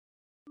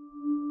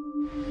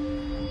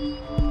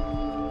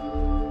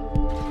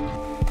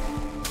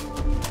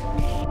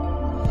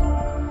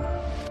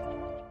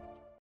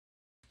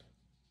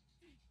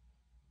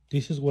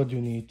This is what you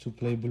need to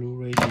play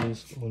Blu-ray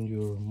disc on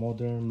your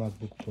modern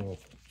MacBook Pro.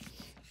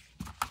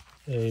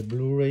 A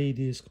Blu-ray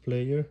disc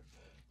player.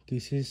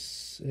 This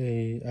is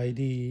a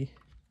IDE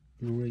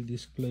Blu-ray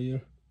disc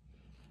player.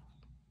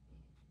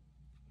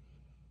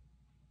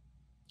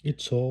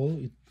 It's all.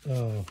 It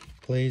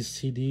plays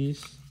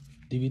CDs,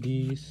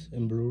 DVDs,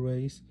 and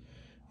Blu-rays,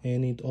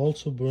 and it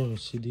also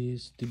burns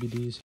CDs,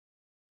 DVDs.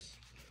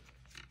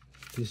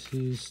 This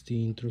is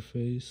the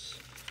interface,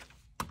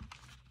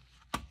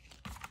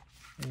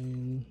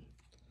 and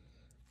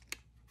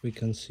we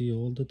can see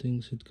all the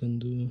things it can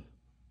do.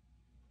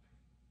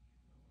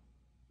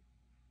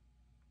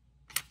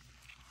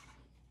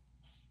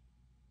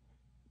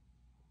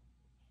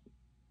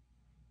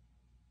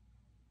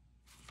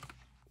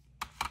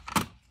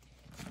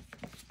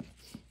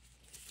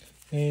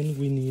 And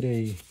we need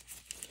a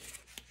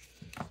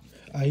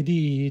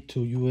IDE to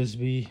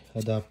USB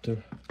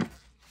adapter.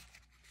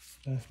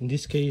 In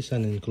this case,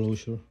 an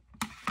enclosure.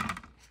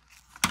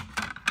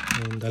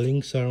 And the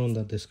links are on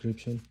the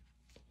description.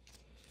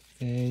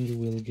 And you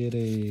will get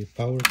a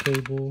power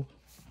cable,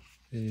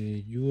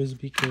 a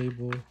USB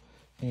cable,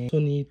 and also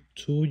need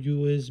two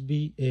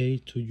USB-A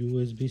to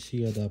USB-C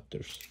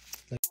adapters.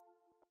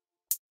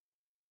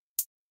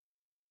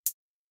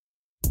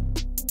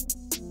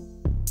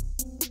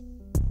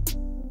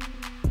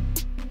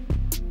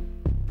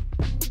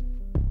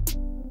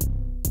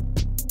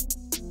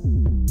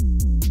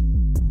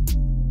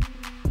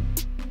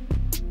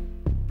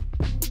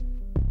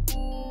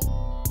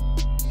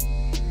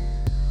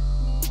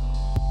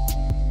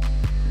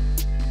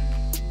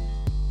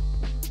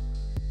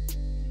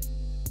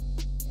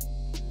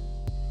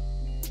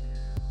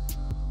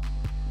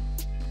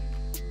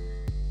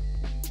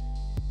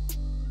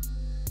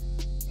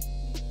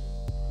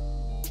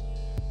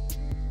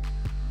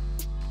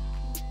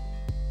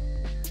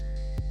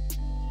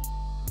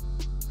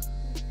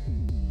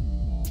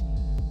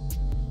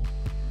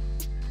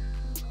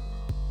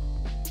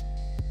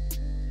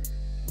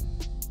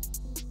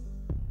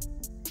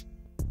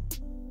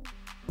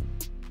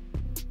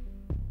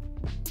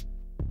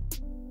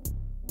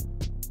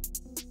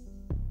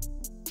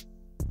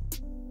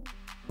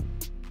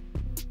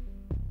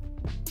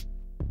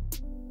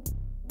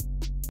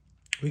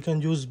 We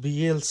can use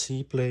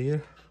VLC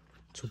player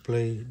to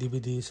play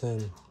DVDs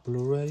and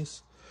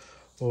Blu-rays,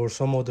 or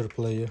some other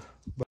player.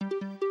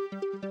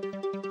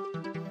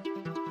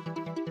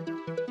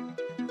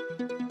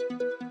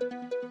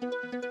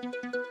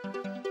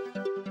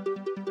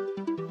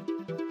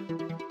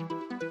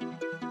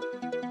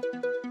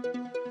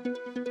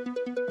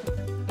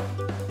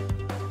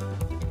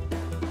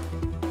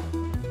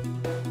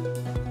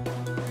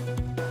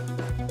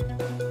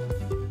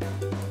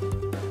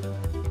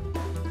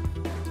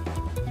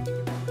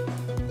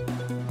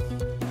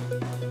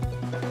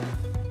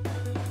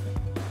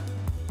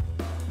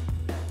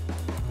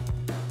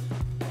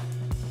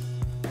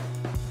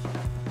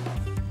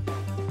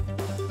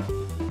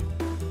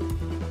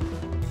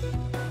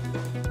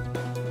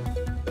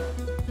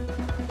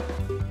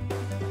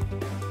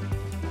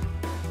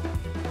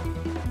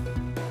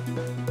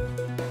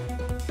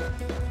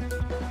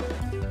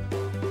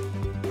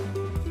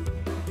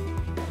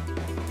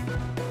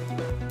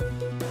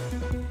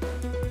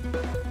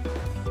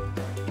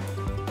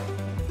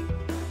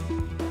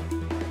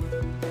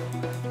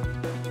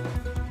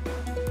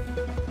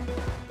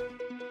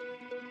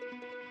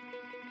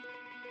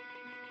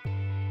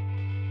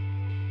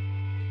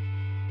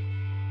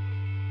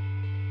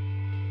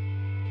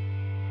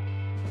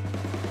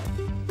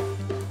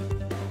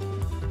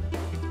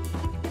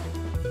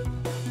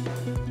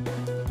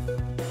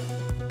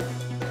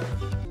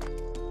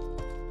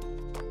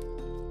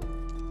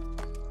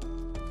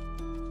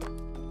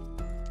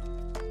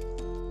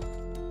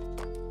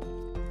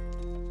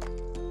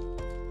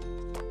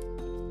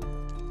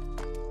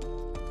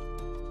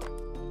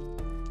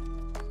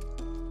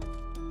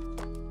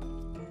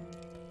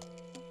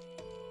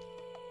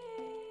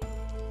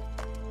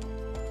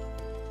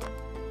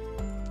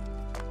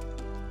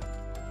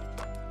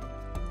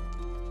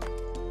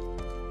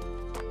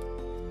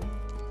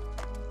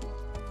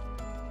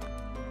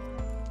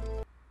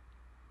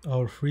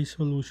 Our free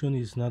solution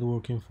is not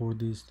working for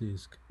this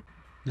disk.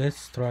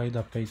 Let's try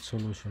the paid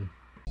solution.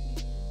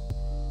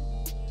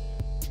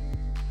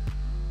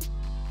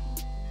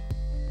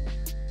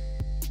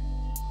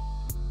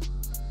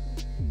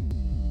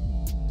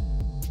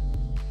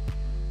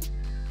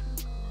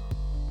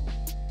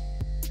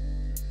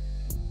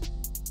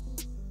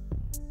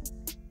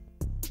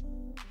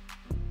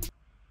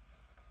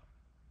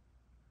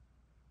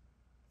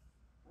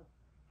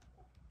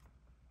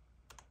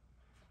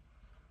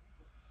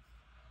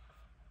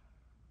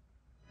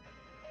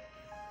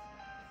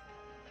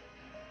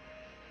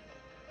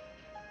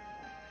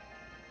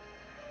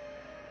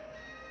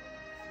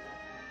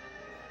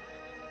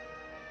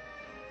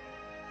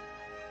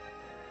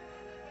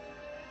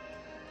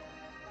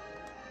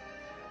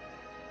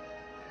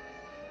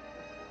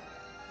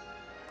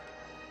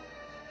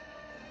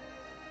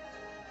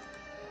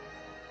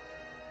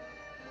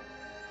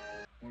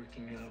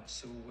 working out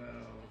so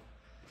well.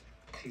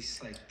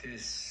 Tastes like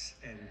this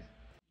and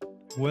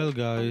Well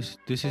guys,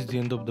 this is the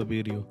end of the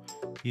video.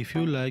 If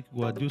you like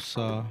what you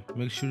saw,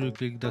 make sure you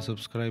click the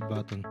subscribe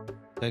button.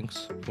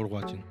 Thanks for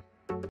watching.